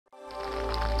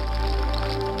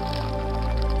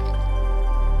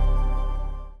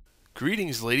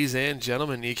Greetings, ladies and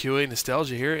gentlemen, EQA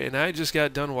Nostalgia here, and I just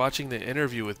got done watching the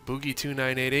interview with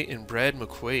Boogie2988 and Brad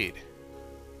McQuaid.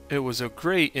 It was a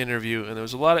great interview, and there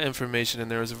was a lot of information,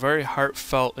 and there was a very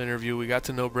heartfelt interview. We got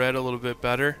to know Brad a little bit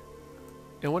better,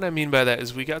 and what I mean by that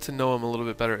is we got to know him a little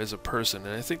bit better as a person,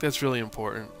 and I think that's really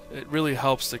important. It really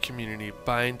helps the community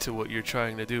bind to what you're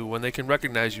trying to do when they can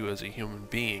recognize you as a human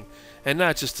being, and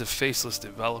not just a faceless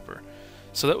developer.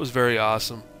 So that was very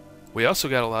awesome. We also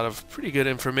got a lot of pretty good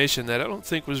information that I don't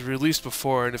think was released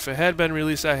before, and if it had been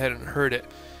released I hadn't heard it.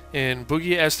 And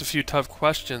Boogie asked a few tough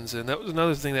questions, and that was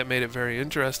another thing that made it very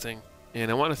interesting.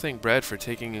 And I want to thank Brad for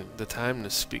taking the time to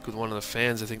speak with one of the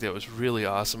fans. I think that was really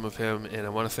awesome of him, and I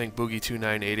want to thank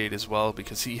Boogie2988 as well,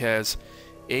 because he has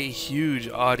a huge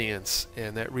audience,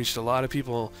 and that reached a lot of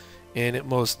people, and it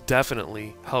most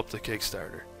definitely helped the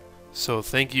Kickstarter. So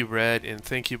thank you, Brad, and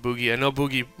thank you, Boogie. I know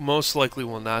Boogie most likely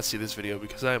will not see this video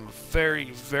because I am a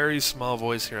very, very small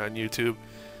voice here on YouTube.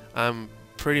 I'm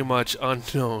pretty much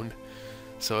unknown.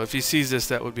 So if he sees this,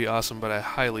 that would be awesome, but I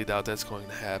highly doubt that's going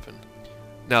to happen.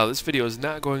 Now, this video is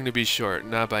not going to be short,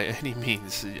 not by any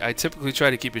means. I typically try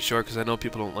to keep it short because I know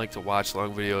people don't like to watch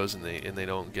long videos and they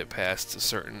don't get past a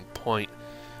certain point.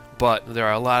 But there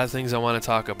are a lot of things I want to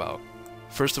talk about.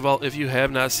 First of all, if you have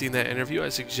not seen that interview, I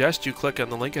suggest you click on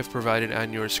the link I've provided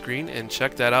on your screen and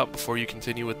check that out before you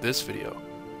continue with this video.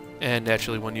 And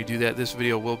naturally, when you do that, this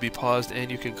video will be paused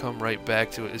and you can come right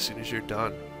back to it as soon as you're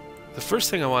done. The first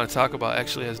thing I want to talk about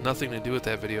actually has nothing to do with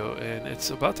that video, and it's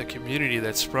about the community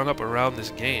that sprung up around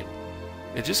this game.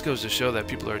 It just goes to show that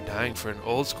people are dying for an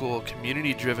old school,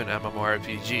 community-driven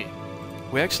MMORPG.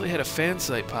 We actually had a fan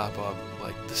site pop up,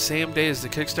 like the same day as the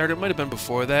Kickstarter. It might have been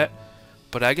before that.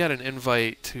 But I got an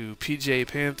invite to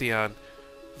Pantheon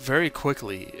very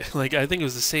quickly. Like, I think it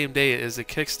was the same day as the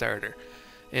Kickstarter.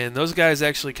 And those guys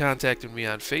actually contacted me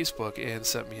on Facebook and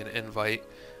sent me an invite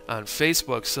on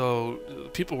Facebook. So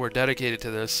people were dedicated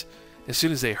to this as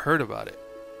soon as they heard about it.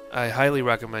 I highly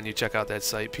recommend you check out that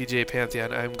site,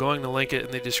 Pantheon. I'm going to link it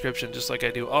in the description just like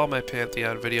I do all my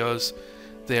Pantheon videos.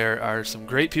 There are some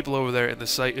great people over there, and the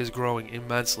site is growing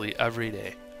immensely every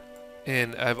day.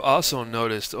 And I've also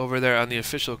noticed over there on the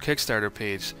official Kickstarter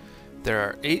page, there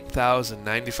are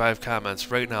 8,095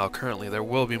 comments right now currently. There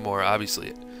will be more,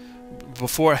 obviously,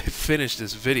 before I finish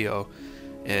this video.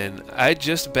 And I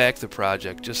just backed the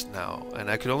project just now, and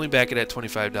I could only back it at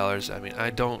 $25. I mean,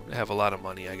 I don't have a lot of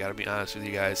money, I gotta be honest with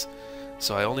you guys.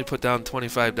 So I only put down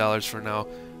 $25 for now.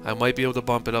 I might be able to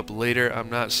bump it up later, I'm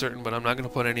not certain, but I'm not gonna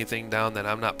put anything down that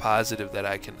I'm not positive that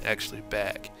I can actually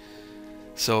back.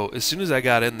 So as soon as I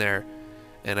got in there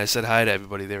and I said hi to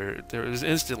everybody, there was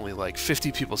instantly like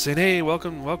 50 people saying, "Hey,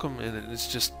 welcome, welcome," and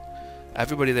it's just,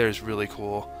 everybody there is really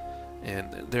cool,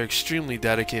 and they're extremely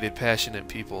dedicated, passionate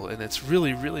people, and it's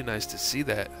really, really nice to see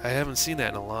that. I haven't seen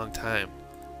that in a long time,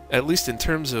 at least in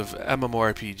terms of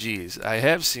MMORPGs. I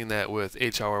have seen that with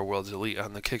HR Worlds Elite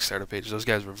on the Kickstarter page. Those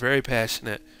guys were very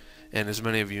passionate, and as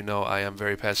many of you know, I am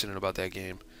very passionate about that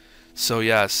game. So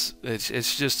yes,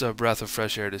 it's just a breath of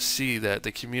fresh air to see that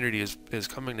the community is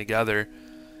coming together,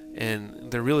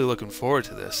 and they're really looking forward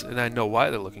to this. And I know why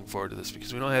they're looking forward to this,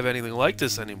 because we don't have anything like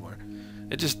this anymore.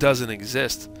 It just doesn't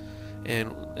exist.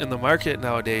 And in the market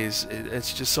nowadays,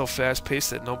 it's just so fast-paced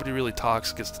that nobody really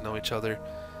talks, gets to know each other.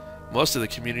 Most of the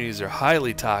communities are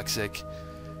highly toxic.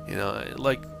 You know,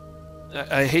 like,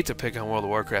 I hate to pick on World of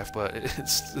Warcraft, but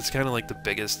it's kind of like the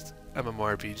biggest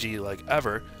MMORPG like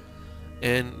ever.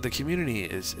 And the community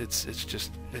it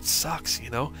sucks,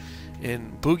 you know.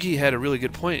 And Boogie had a really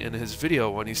good point in his video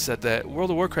when he said that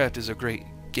World of Warcraft is a great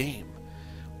game,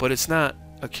 but it's not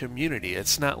a community.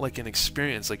 It's not like an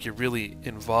experience, like you're really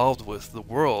involved with the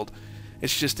world.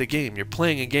 It's just a game. You're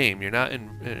playing a game. You're not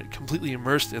completely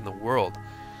immersed in the world.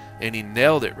 And he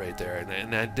nailed it right there.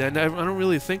 And I don't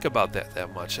really think about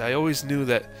that much. I always knew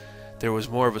that there was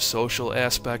more of a social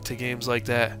aspect to games like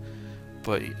that.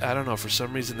 But I don't know, for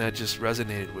some reason that just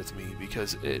resonated with me,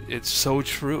 because it's so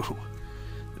true.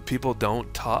 People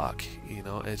don't talk, you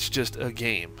know, it's just a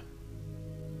game.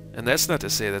 And that's not to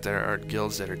say that there aren't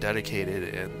guilds that are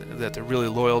dedicated and that they're really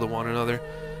loyal to one another,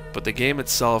 but the game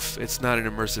itself, it's not an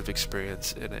immersive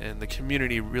experience, and the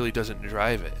community really doesn't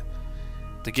drive it.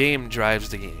 The game drives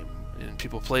the game, and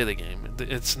people play the game.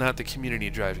 It's not the community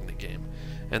driving the game.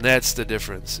 And that's the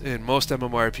difference. And most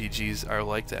MMORPGs are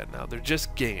like that now. They're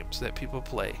just games that people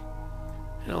play.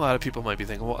 And a lot of people might be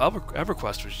thinking, well,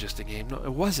 EverQuest was just a game. No,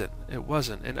 it wasn't. It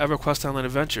wasn't. And EverQuest Online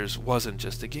Adventures wasn't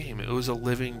just a game. It was a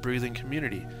living, breathing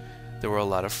community. There were a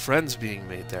lot of friends being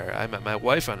made there. I met my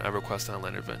wife on EverQuest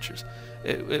Online Adventures.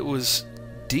 It was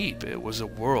deep. It was a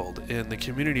world. And the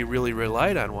community really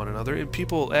relied on one another. And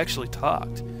people actually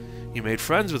talked. You made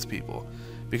friends with people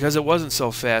because it wasn't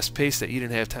so fast-paced that you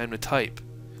didn't have time to type.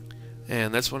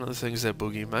 And that's one of the things that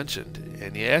Boogie mentioned.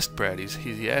 And he asked Brad,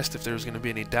 he asked if there was going to be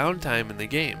any downtime in the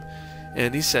game.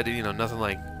 And he said, you know, nothing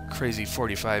like crazy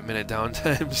 45-minute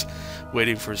downtimes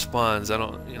waiting for spawns. I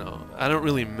don't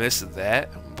really miss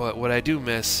that. But what I do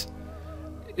miss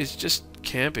is just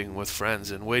camping with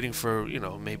friends and waiting for, you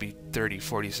know, maybe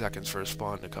 30-40 seconds for a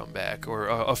spawn to come back, or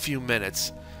a few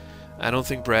minutes. I don't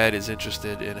think Brad is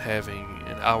interested in having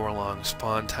an hour-long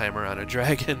spawn timer on a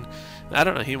dragon. I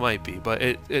don't know, he might be, but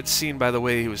it's seen by the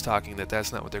way he was talking that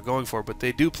that's not what they're going for, but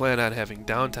they do plan on having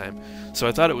downtime. So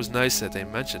I thought it was nice that they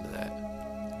mentioned that.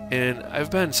 And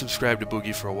I've been subscribed to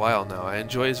Boogie for a while now. I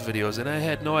enjoy his videos, and I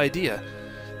had no idea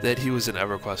that he was an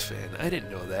EverQuest fan. I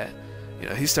didn't know that. You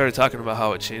know, he started talking about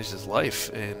how it changed his life,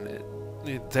 and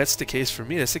that's the case for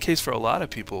me. That's the case for a lot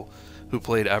of people who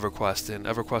played EverQuest and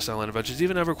EverQuest Online Adventures,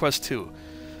 even EverQuest 2.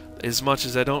 As much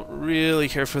as I don't really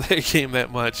care for that game that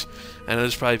much, and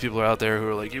there's probably people out there who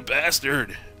are like, "You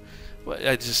bastard!" But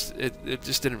it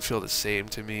just didn't feel the same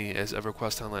to me as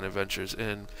EverQuest Online Adventures.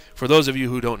 And for those of you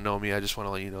who don't know me, I just want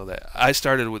to let you know that I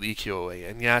started with EQOA,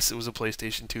 and yes, it was a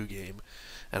PlayStation 2 game.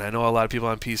 And I know a lot of people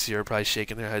on PC are probably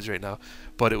shaking their heads right now,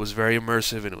 but it was very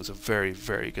immersive, and it was a very,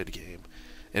 very good game.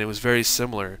 And it was very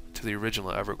similar to the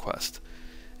original EverQuest.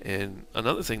 And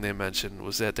another thing they mentioned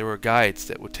was that there were guides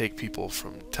that would take people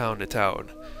from town to town.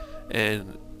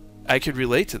 And I could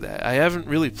relate to that. I haven't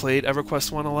really played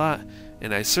EverQuest 1 a lot,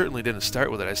 and I certainly didn't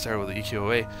start with it. I started with the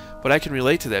EQOA. But I can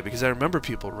relate to that because I remember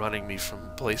people running me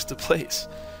from place to place.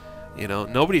 You know,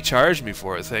 nobody charged me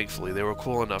for it, thankfully. They were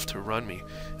cool enough to run me.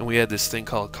 And we had this thing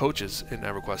called coaches in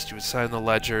EverQuest. You would sign the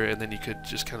ledger, and then you could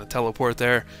just kind of teleport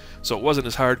there. So it wasn't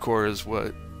as hardcore as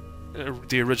what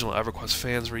the original EverQuest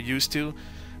fans were used to.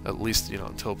 At least, you know,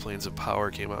 until Planes of Power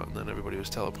came out, and then everybody was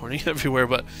teleporting everywhere.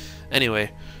 But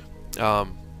anyway,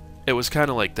 it was kind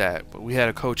of like that. But we had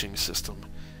a coaching system,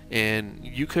 and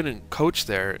you couldn't coach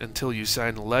there until you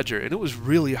signed the ledger. And it was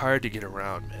really hard to get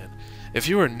around, man. If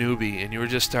you were a newbie and you were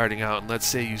just starting out, and let's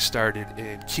say you started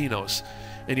in Kinos,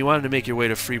 and you wanted to make your way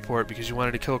to Freeport because you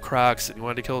wanted to kill Crocs, and you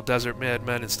wanted to kill Desert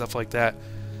Madmen and stuff like that,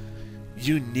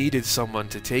 you needed someone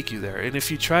to take you there. And if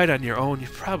you tried on your own, you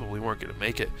probably weren't going to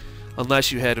make it,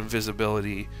 unless you had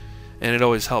invisibility, and it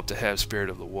always helped to have Spirit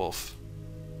of the Wolf.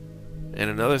 And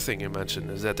another thing you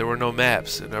mentioned is that there were no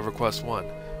maps in EverQuest 1.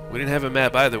 We didn't have a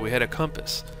map either, we had a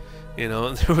compass. You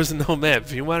know, there was no map.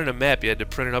 If you wanted a map, you had to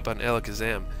print it up on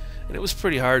Alakazam. And it was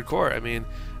pretty hardcore. I mean,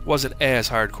 it wasn't as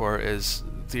hardcore as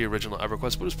the original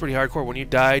EverQuest, but it was pretty hardcore. When you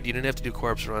died, you didn't have to do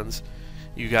corpse runs.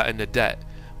 You got into debt.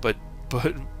 But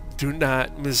do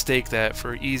not mistake that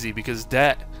for easy, because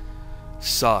debt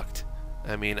sucked.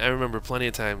 I mean, I remember plenty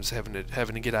of times having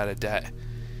to get out of debt.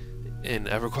 In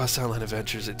EverQuest Online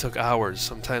Adventures, it took hours.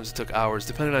 Sometimes it took hours.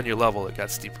 Depending on your level, it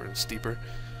got steeper and steeper.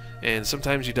 And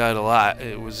sometimes you died a lot.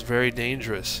 It was very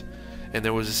dangerous. And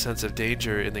there was a sense of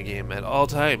danger in the game at all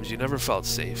times. You never felt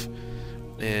safe.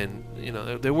 And, you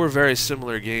know, they were very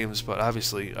similar games, but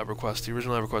obviously EverQuest, the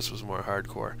original EverQuest, was more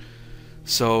hardcore.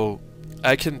 So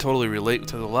I can totally relate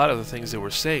to a lot of the things they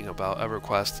were saying about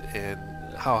EverQuest and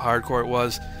how hardcore it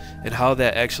was, and how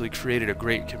that actually created a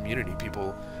great community.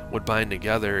 People would bind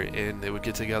together, and they would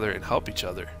get together and help each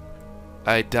other.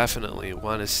 I definitely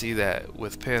want to see that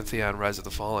with Pantheon Rise of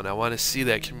the Fallen. I want to see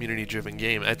that community-driven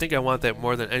game. I think I want that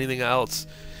more than anything else.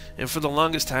 And for the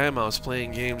longest time, I was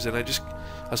playing games, and I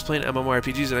was playing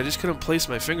MMORPGs, and I just couldn't place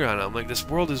my finger on it. I'm like, this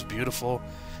world is beautiful,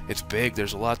 it's big,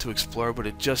 there's a lot to explore, but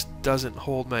it just doesn't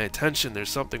hold my attention. There's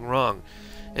something wrong.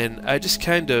 And I just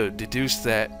kind of deduced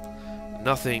that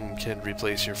nothing can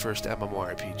replace your first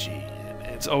MMORPG,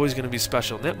 and it's always going to be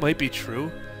special. And that might be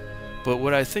true. But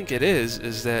what I think it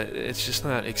is that it's just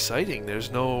not exciting. There's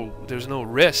no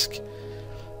risk.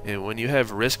 And when you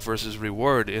have risk versus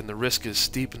reward, and the risk is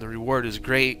steep and the reward is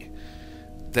great,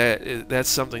 that's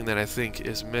something that I think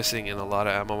is missing in a lot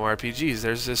of MMORPGs.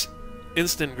 There's this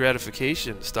instant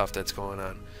gratification stuff that's going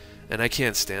on, and I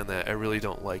can't stand that. I really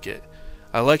don't like it.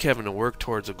 I like having to work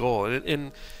towards a goal.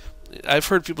 And I've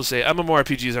heard people say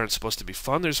MMORPGs aren't supposed to be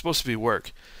fun. They're supposed to be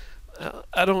work.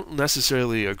 I don't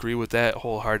necessarily agree with that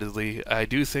wholeheartedly. I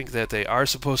do think that they are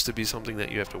supposed to be something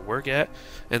that you have to work at,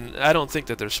 and I don't think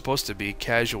that they're supposed to be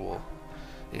casual,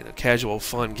 casual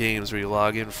fun games where you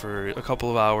log in for a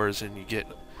couple of hours and you get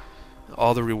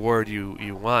all the reward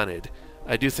you wanted.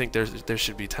 I do think there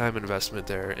should be time investment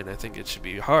there, and I think it should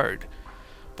be hard,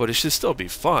 but it should still be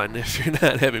fun. If you're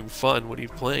not having fun, what are you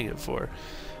playing it for?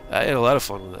 I had a lot of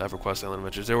fun with EverQuest Island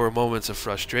Adventures. There were moments of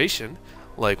frustration,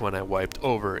 like when I wiped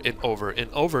over and over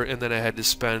and over, and then I had to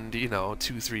spend,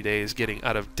 2-3 days getting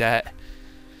out of debt.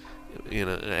 you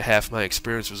know, half my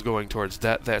experience was going towards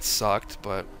that. That sucked,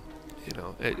 but you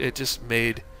know, it just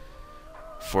made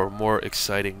for more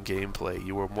exciting gameplay.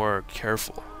 You were more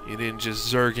careful. You didn't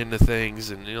just zerg into things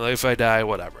and, you know, if I die,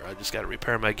 whatever. I just got to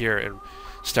repair my gear and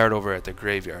start over at the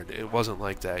graveyard. It wasn't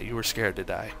like that. You were scared to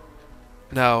die.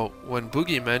 Now, when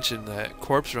Boogie mentioned that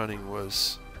corpse running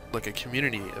was like a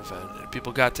community event and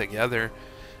people got together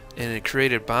and it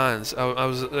created bonds, I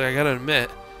gotta admit,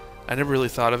 I never really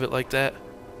thought of it like that.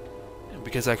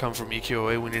 Because I come from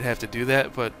EQOA, we didn't have to do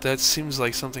that, but that seems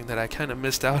like something that I kind of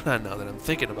missed out on now that I'm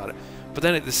thinking about it. But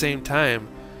then at the same time,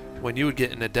 when you would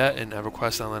get into debt in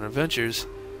EverQuest Online Adventures,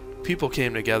 people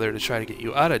came together to try to get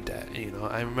you out of debt. You know,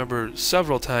 I remember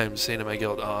several times saying to my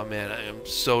guild, "Oh man, I am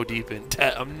so deep in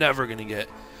debt. I'm never gonna get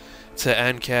to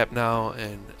end cap now,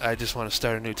 and I just want to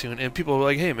start a new tune." And people were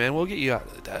like, "Hey man, we'll get you out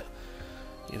of the debt.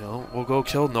 You know, we'll go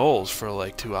kill gnolls for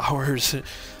like 2 hours,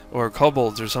 or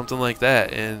kobolds or something like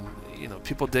that." And you know,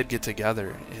 people did get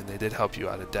together and they did help you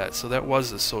out of debt. So that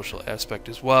was a social aspect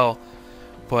as well.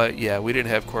 But yeah, we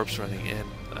didn't have corpse running, and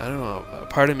I don't know, a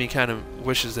part of me kind of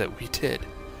wishes that we did.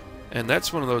 And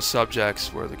that's one of those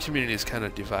subjects where the community is kind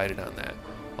of divided on that.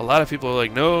 A lot of people are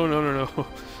like, no, no, no, no,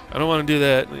 I don't want to do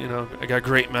that. You know, I got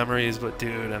great memories, but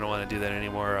dude, I don't want to do that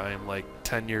anymore. I am like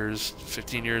 10 years,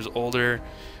 15 years older,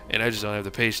 and I just don't have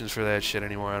the patience for that shit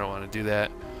anymore. I don't want to do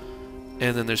that.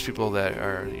 And then there's people that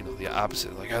are, you know, the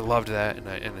opposite. Like, I loved that, and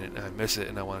I miss it,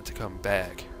 and I want it to come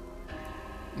back.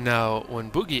 Now,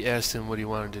 when Boogie asked him what he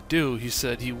wanted to do, he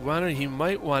said he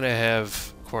might want to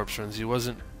have corpse runs. He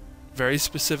wasn't very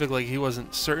specific, like he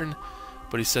wasn't certain,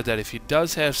 but he said that if he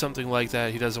does have something like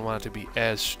that, he doesn't want it to be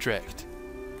as strict.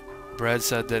 Brad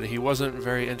said that he wasn't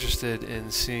very interested in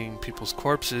seeing people's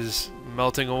corpses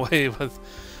melting away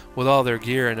with all their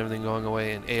gear and everything going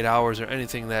away in 8 hours or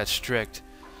anything that strict.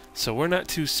 So we're not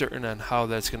too certain on how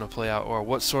that's going to play out or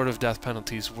what sort of death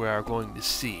penalties we are going to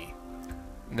see.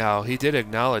 Now, he did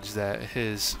acknowledge that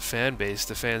his fan base,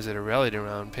 the fans that are rallied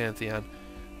around Pantheon,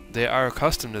 they are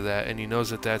accustomed to that, and he knows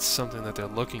that that's something that they're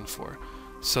looking for.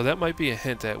 So that might be a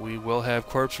hint that we will have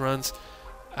corpse runs.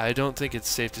 I don't think it's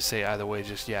safe to say either way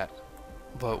just yet.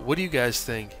 But what do you guys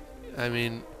think? I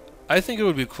mean, I think it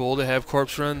would be cool to have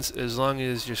corpse runs as long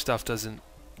as your stuff doesn't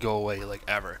go away like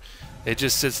ever. It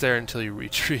just sits there until you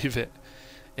retrieve it,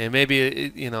 and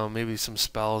maybe you know, maybe some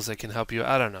spells that can help you.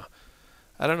 I don't know.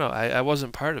 I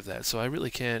wasn't part of that, so I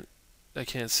really can't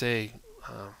say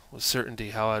with certainty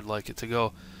how I'd like it to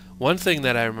go. One thing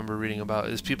that I remember reading about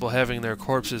is people having their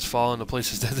corpses fall into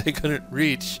places that they couldn't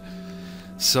reach.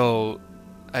 So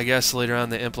I guess later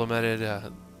on they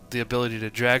implemented the ability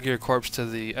to drag your corpse to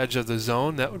the edge of the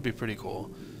zone. That would be pretty cool.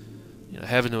 You know,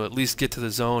 having to at least get to the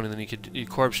zone, and then you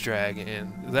corpse drag,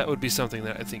 and that would be something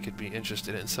that I think you'd be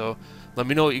interested in. So let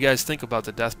me know what you guys think about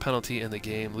the death penalty in the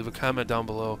game. Leave a comment down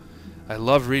below. I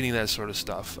love reading that sort of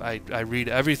stuff. I read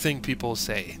everything people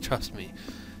say, trust me.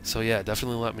 So yeah,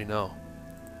 definitely let me know.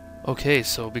 Okay,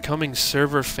 so becoming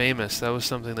server famous, that was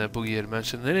something that Boogie had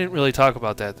mentioned. They didn't really talk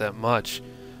about that much,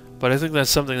 but I think that's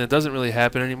something that doesn't really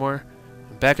happen anymore.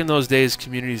 Back in those days,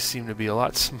 communities seemed to be a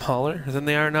lot smaller than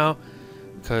they are now.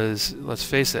 Because, let's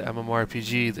face it,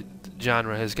 MMORPG, the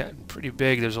genre has gotten pretty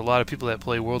big. There's a lot of people that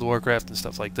play World of Warcraft and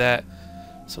stuff like that.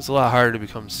 So it's a lot harder to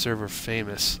become server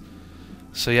famous.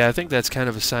 So yeah, I think that's kind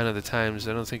of a sign of the times.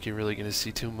 I don't think you're really going to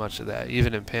see too much of that,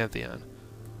 even in Pantheon.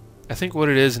 I think what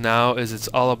it is now is it's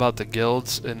all about the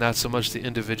guilds and not so much the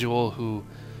individual who,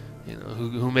 you know,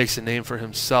 who makes a name for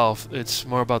himself. It's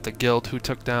more about the guild who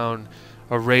took down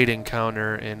a raid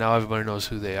encounter, and now everybody knows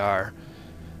who they are.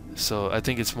 So I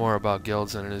think it's more about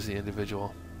guilds than it is the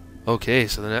individual. Okay,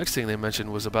 so the next thing they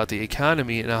mentioned was about the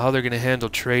economy and how they're going to handle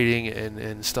trading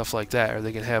and stuff like that. Are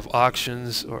they going to have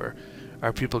auctions, or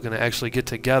are people going to actually get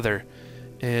together?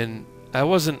 And I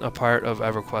wasn't a part of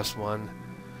EverQuest 1.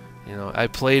 You know, I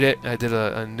played it. I did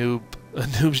a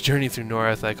noob's journey through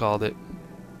North, I called it.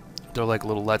 They're like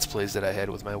little Let's Plays that I had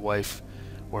with my wife,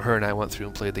 where her and I went through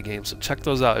and played the game. So check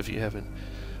those out if you haven't.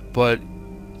 But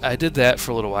I did that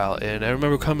for a little while, and I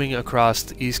remember coming across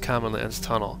the East Common Lands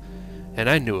Tunnel, and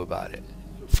I knew about it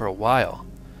for a while.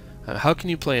 How can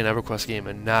you play an EverQuest game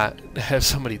and not have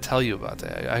somebody tell you about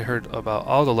that? I heard about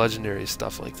all the legendary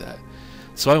stuff like that.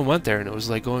 So I went there, and it was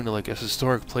like going to like a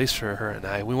historic place for her and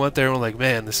I. We went there and we're like,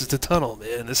 man, this is the tunnel,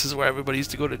 man. This is where everybody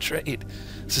used to go to trade.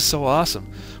 This is so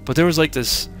awesome. But there was like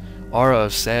this aura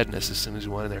of sadness as soon as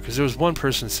we went in there, because there was one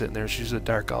person sitting there. She was a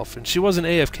dark elf, and she wasn't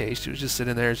AFK. She was just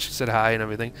sitting there. She said hi and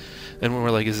everything, and we were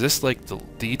like, is this like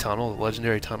the tunnel, the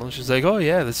legendary tunnel? And she's like, oh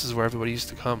yeah, this is where everybody used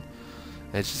to come,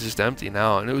 and it's just empty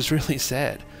now. And it was really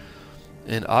sad.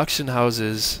 And auction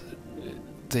houses,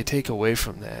 they take away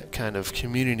from that kind of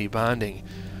community bonding.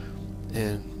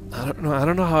 And I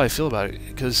don't know how I feel about it,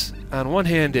 because on one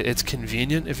hand it's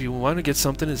convenient. If you want to get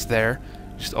something, it's there.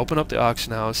 Just open up the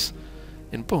auction house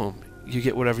and boom, you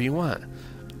get whatever you want.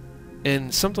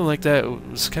 And something like that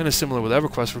was kind of similar with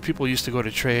EverQuest, where people used to go to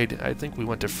trade. I think we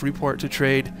went to Freeport to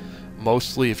trade.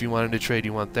 Mostly, if you wanted to trade,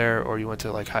 you went there, or you went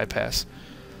to like High Pass,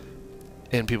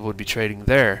 and people would be trading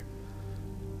there.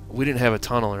 We didn't have a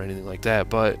tunnel or anything like that,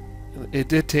 but it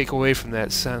did take away from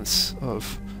that sense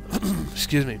of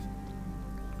excuse me.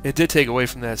 It did take away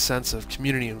from that sense of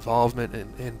community involvement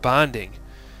and bonding,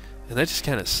 and that just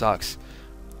kind of sucks.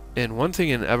 And one thing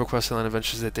in EverQuest Online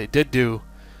Adventures that they did do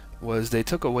was they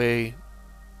took away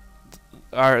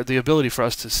the ability for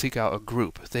us to seek out a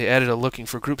group. They added a looking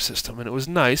for group system, and it was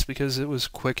nice because it was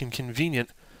quick and convenient.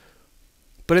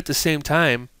 But at the same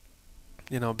time,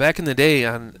 you know, back in the day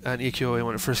on EQOA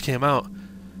when it first came out,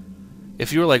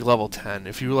 if you were like level 10,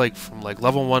 if you were like from like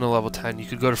level 1 to level 10, you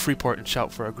could go to Freeport and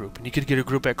shout for a group, and you could get a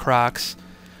group at Crocs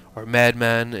or Mad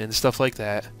Men and stuff like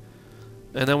that.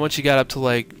 And then once you got up to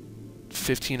like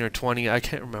 15 or 20, I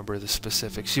can't remember the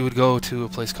specifics, you would go to a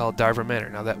place called Darver Manor.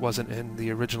 Now that wasn't in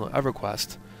the original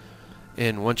EverQuest,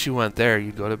 and once you went there,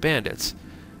 you'd go to Bandits,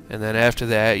 and then after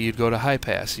that you'd go to High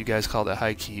Pass. You guys called it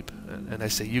High Keep, and I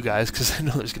say you guys because I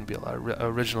know there's going to be a lot of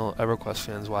original EverQuest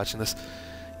fans watching this.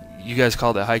 You guys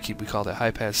called it High Keep, we called it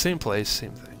High Pass, same place,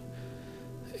 same thing.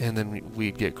 And then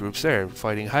we'd get groups there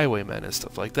fighting highwaymen and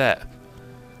stuff like that.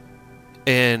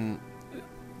 And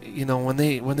you know, when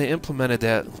they implemented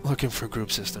that looking for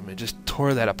group system, it just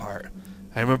tore that apart.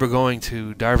 I remember going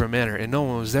to Darver Manor and no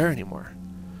one was there anymore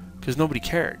because nobody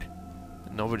cared.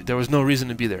 There was no reason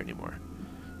to be there anymore.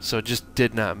 So it just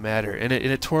did not matter, and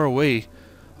it tore away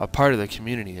a part of the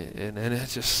community, and it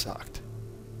just sucked.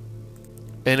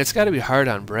 And it's got to be hard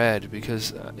on Brad,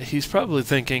 because he's probably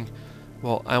thinking,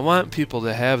 well, I want people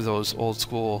to have those old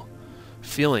school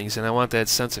feelings, and I want that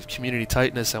sense of community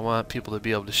tightness. I want people to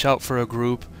be able to shout for a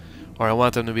group, or I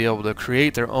want them to be able to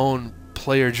create their own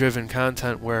player-driven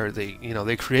content where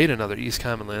they create another East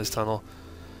Common Lands tunnel.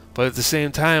 But at the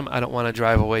same time, I don't want to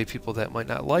drive away people that might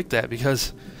not like that,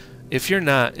 because if you're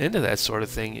not into that sort of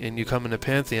thing and you come into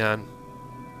Pantheon,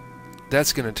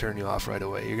 that's going to turn you off right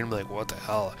away. You're going to be like, what the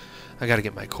hell? I got to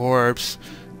get my corpse.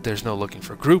 There's no looking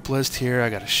for group list here. I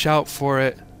got to shout for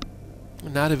it.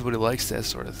 Not everybody likes that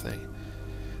sort of thing.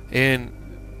 And,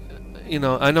 you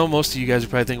know, I know most of you guys are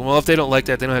probably thinking, well, if they don't like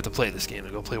that, they don't have to play this game.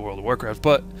 They go play World of Warcraft.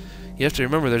 But you have to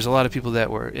remember, there's a lot of people that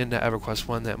were into EverQuest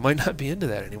 1 that might not be into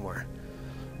that anymore.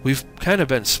 We've kind of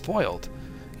been spoiled.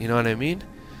 You know what I mean?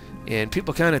 And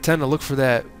people kind of tend to look for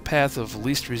that path of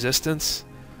least resistance.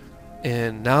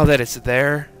 And now that it's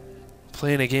there,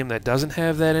 playing a game that doesn't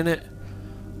have that in it,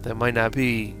 that might not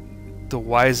be the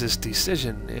wisest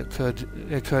decision.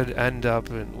 It could end up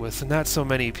with not so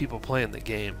many people playing the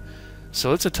game.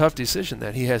 So it's a tough decision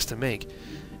that he has to make.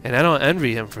 And I don't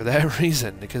envy him for that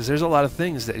reason, because there's a lot of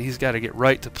things that he's got to get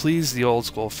right to please the old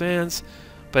school fans,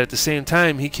 but at the same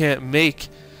time he can't make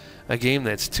a game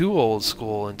that's too old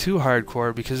school and too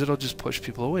hardcore, because it'll just push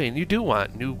people away. And you do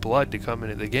want new blood to come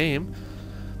into the game.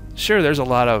 Sure, there's a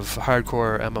lot of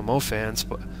hardcore MMO fans,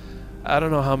 but I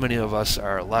don't know how many of us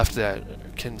are left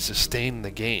that can sustain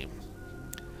the game.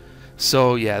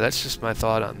 So yeah, that's just my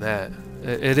thought on that.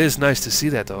 It is nice to see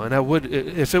that though, and I would,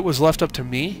 if it was left up to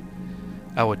me,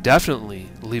 I would definitely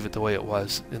leave it the way it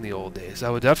was in the old days. I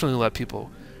would definitely let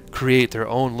people create their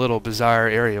own little bizarre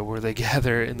area where they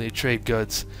gather and they trade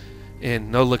goods,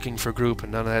 and no looking for group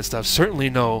and none of that stuff.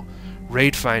 Certainly no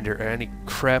raid finder or any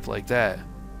crap like that.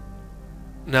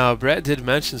 Now, Brad did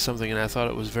mention something, and I thought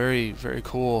it was very, very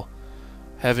cool,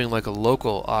 having like a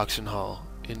local auction hall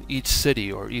in each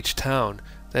city or each town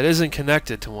that isn't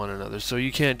connected to one another. So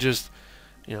you can't just,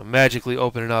 you know, magically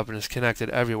open it up and it's connected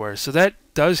everywhere. So that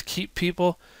does keep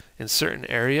people in certain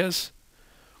areas,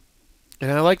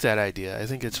 and I like that idea. I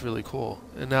think it's really cool.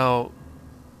 And now,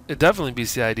 it definitely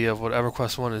beats the idea of what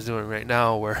EverQuest 1 is doing right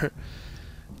now, where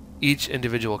each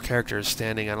individual character is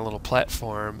standing on a little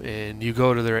platform, and you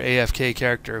go to their AFK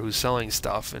character who's selling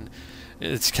stuff, and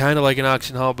it's kind of like an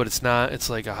auction hall, but it's not. It's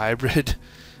like a hybrid.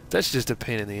 That's just a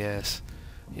pain in the ass.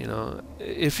 You know,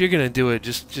 if you're gonna do it,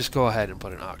 just go ahead and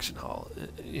put an auction hall.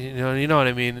 You know what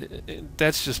I mean?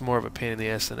 That's just more of a pain in the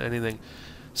ass than anything.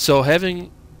 So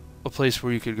having a place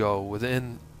where you could go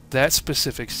within that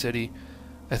specific city,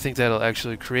 I think that'll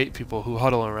actually create people who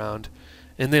huddle around,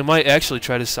 and they might actually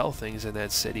try to sell things in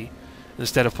that city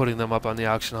instead of putting them up on the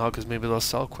auction hall, because maybe they'll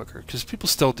sell quicker, because people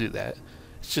still do that.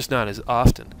 It's just not as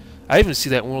often. I even see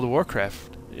that in World of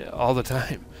Warcraft all the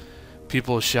time.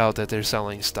 People shout that they're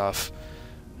selling stuff,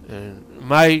 And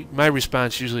my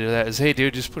response usually to that is, hey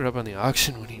dude, just put it up on the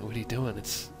auction. What are you doing?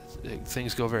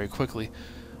 Things go very quickly.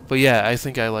 But yeah, I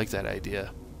think I like that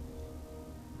idea.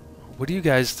 What do you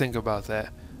guys think about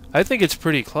that? I think it's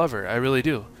pretty clever, I really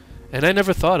do. And I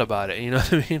never thought about it, you know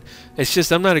what I mean? It's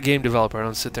just, I'm not a game developer. I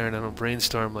don't sit there and I don't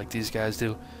brainstorm like these guys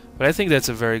do. But I think that's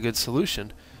a very good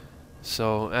solution.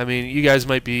 So, I mean, you guys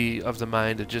might be of the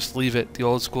mind to just leave it the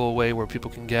old school way where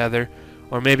people can gather.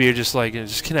 Or maybe you're just like,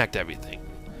 just connect everything.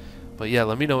 But yeah,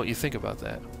 let me know what you think about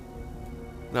that.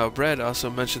 Now, Brad also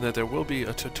mentioned that there will be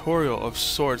a tutorial of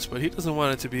sorts, but he doesn't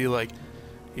want it to be like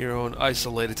your own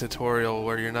isolated tutorial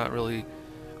where you're not really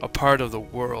a part of the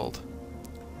world.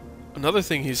 Another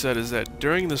thing he said is that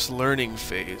during this learning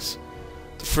phase,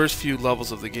 the first few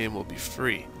levels of the game will be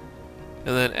free.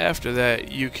 And then after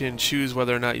that, you can choose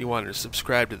whether or not you want to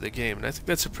subscribe to the game. And I think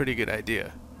that's a pretty good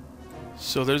idea.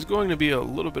 So there's going to be a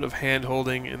little bit of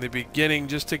hand-holding in the beginning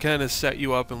just to kind of set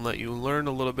you up and let you learn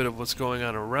a little bit of what's going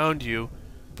on around you,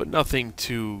 but nothing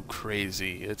too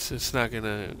crazy. It's not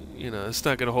gonna, it's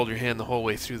not gonna hold your hand the whole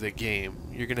way through the game.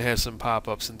 You're gonna have some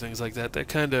pop-ups and things like that that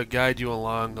kind of guide you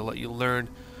along to let you learn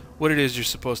what it is you're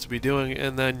supposed to be doing,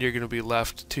 and then you're gonna be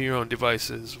left to your own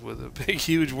devices with a big,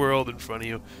 huge world in front of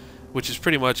you, which is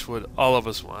pretty much what all of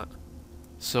us want.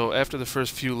 So after the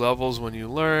first few levels, when you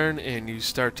learn and you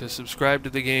start to subscribe to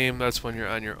the game, that's when you're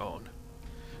on your own.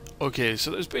 Okay, so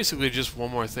there's basically just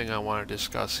one more thing I want to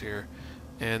discuss here,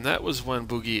 and that was when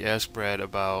Boogie asked Brad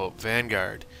about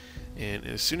Vanguard. And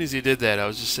as soon as he did that, I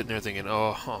was just sitting there thinking,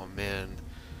 oh man,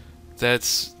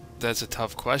 that's a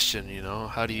tough question, you know.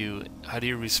 How do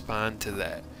you respond to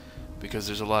that? Because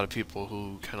there's a lot of people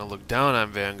who kind of look down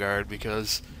on Vanguard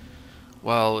because,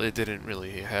 well, it didn't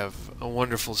really have a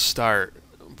wonderful start,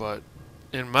 but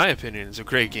in my opinion, it's a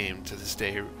great game to this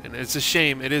day. And it's a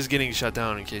shame it is getting shut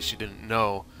down, in case you didn't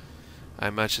know. I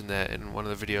mentioned that in one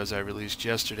of the videos I released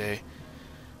yesterday.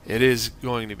 It is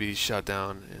going to be shut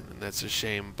down, and that's a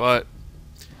shame, but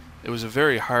it was a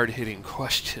very hard-hitting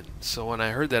question. So when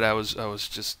I heard that, I was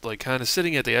just like kind of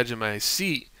sitting at the edge of my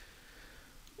seat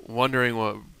wondering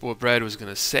what Brad was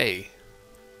going to say.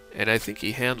 And I think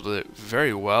he handled it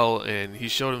very well, and he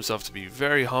showed himself to be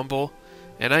very humble,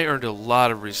 and I earned a lot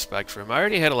of respect for him. I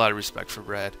already had a lot of respect for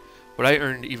Brad, but I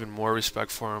earned even more respect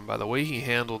for him by the way he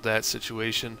handled that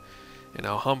situation and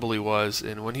how humble he was.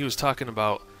 And when he was talking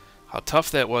about how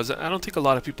tough that was, I don't think a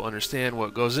lot of people understand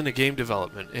what goes into game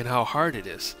development and how hard it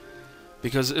is.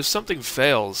 Because if something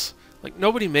fails, like,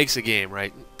 nobody makes a game,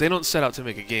 right? They don't set out to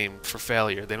make a game for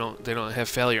failure. They don't have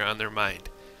failure on their mind.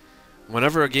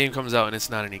 Whenever a game comes out and it's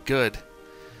not any good,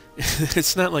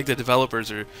 it's not like the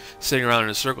developers are sitting around in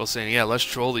a circle saying, yeah, let's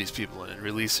troll these people and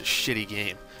release a shitty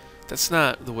game. That's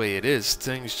not the way it is.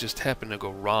 Things just happen to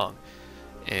go wrong.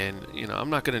 And, I'm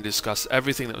not going to discuss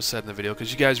everything that was said in the video,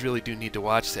 because you guys really do need to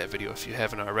watch that video if you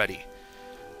haven't already.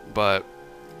 But,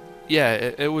 yeah,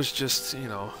 it was just,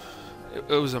 it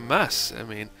was a mess. I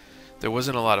mean, there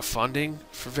wasn't a lot of funding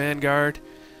for Vanguard.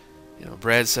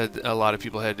 Brad said a lot of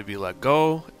people had to be let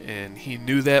go, and he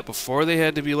knew that before they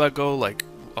had to be let go, like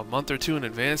a month or two in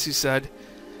advance. He said,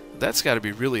 that's got to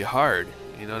be really hard.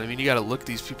 You know what I mean? You got to look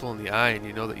these people in the eye, and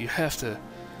you know that you have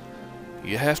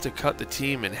to cut the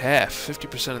team in half.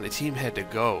 50% of the team had to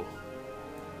go.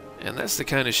 And that's the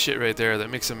kind of shit right there that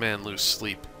makes a man lose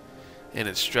sleep, and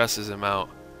it stresses him out.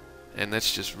 And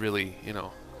that's just really,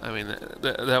 I mean,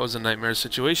 that was a nightmare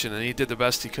situation, and he did the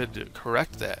best he could to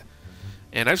correct that.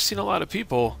 And I've seen a lot of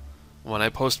people, when I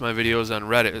post my videos on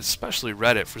Reddit, especially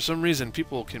Reddit, for some reason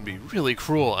people can be really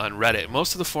cruel on Reddit.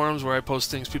 Most of the forums where I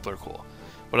post things, people are cool.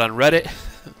 But on Reddit,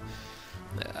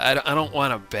 I don't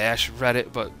want to bash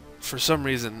Reddit, but for some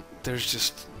reason there's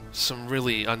just some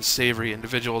really unsavory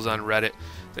individuals on Reddit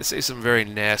that say some very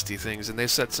nasty things, and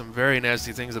they've said some very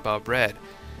nasty things about Brad.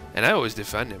 And I always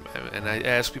defend him, and I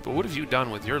ask people, what have you done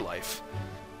with your life?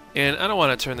 And I don't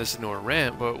want to turn this into a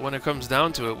rant, but when it comes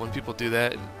down to it, when people do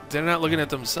that, they're not looking at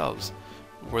themselves.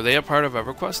 Were they a part of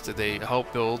EverQuest? Did they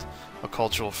help build a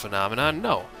cultural phenomenon?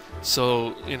 No.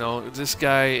 So, this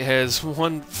guy has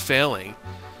one failing,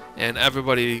 and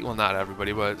everybody, well, not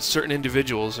everybody, but certain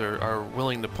individuals are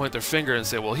willing to point their finger and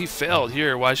say, well, he failed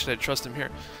here, why should I trust him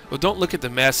here? Well, don't look at the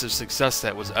massive success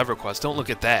that was EverQuest. Don't look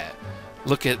at that.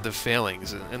 Look at the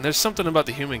failings. And there's something about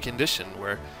the human condition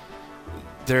where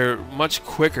they're much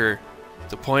quicker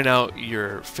to point out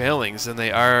your failings than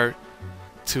they are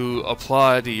to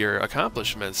applaud your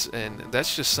accomplishments, and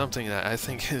that's just something that I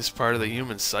think is part of the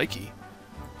human psyche.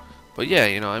 But yeah,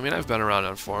 I mean, I've been around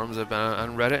on forums, I've been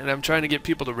on Reddit, and I'm trying to get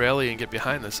people to rally and get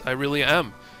behind this. I really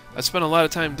am. I spent a lot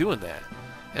of time doing that.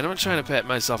 And I'm not trying to pat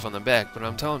myself on the back, but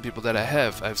I'm telling people that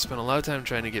I've spent a lot of time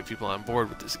trying to get people on board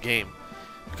with this game.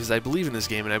 Because I believe in this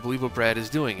game, and I believe what Brad is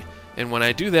doing. And when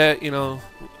I do that, you know,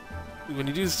 when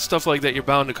you do stuff like that, you're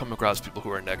bound to come across people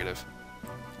who are negative.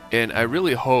 And I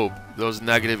really hope those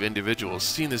negative individuals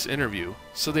see this interview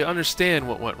so they understand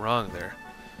what went wrong there.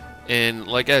 And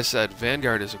like I said,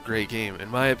 Vanguard is a great game. In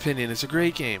my opinion, it's a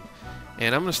great game.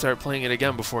 And I'm going to start playing it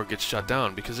again before it gets shut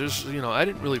down, because there's, you know, I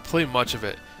didn't really play much of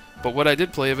it, but what I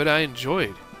did play of it, I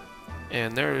enjoyed.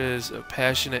 And there is a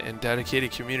passionate and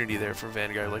dedicated community there for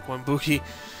Vanguard. Like when Boogie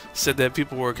said that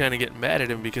people were kind of getting mad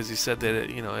at him because he said that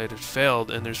it had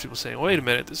failed, and there's people saying, wait a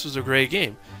minute, this was a great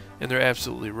game. And they're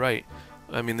absolutely right.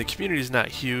 I mean, the community is not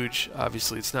huge.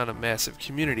 Obviously, it's not a massive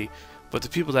community, but the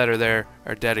people that are there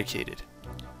are dedicated.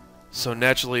 So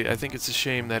naturally, I think it's a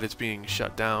shame that it's being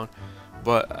shut down.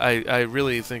 But I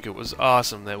really think it was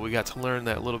awesome that we got to learn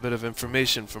that little bit of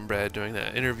information from Brad during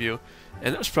that interview.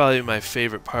 And that was probably my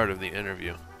favorite part of the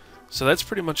interview. So that's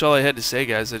pretty much all I had to say,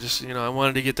 guys. I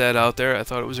wanted to get that out there. I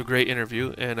thought it was a great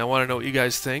interview, and I want to know what you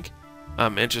guys think.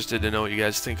 I'm interested to know what you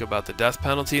guys think about the death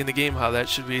penalty in the game, how that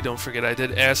should be. Don't forget, I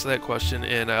did ask that question,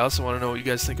 and I also want to know what you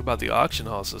guys think about the auction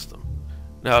hall system.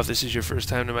 Now, if this is your first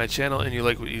time to my channel and you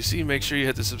like what you see, make sure you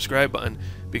hit the subscribe button,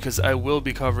 because I will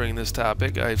be covering this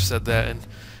topic. I've said that in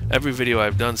every video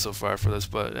I've done so far for this,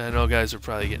 but I know guys are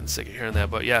probably getting sick of hearing that,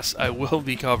 but yes, I will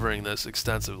be covering this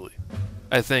extensively.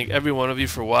 I thank every one of you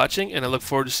for watching, and I look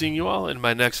forward to seeing you all in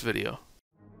my next video.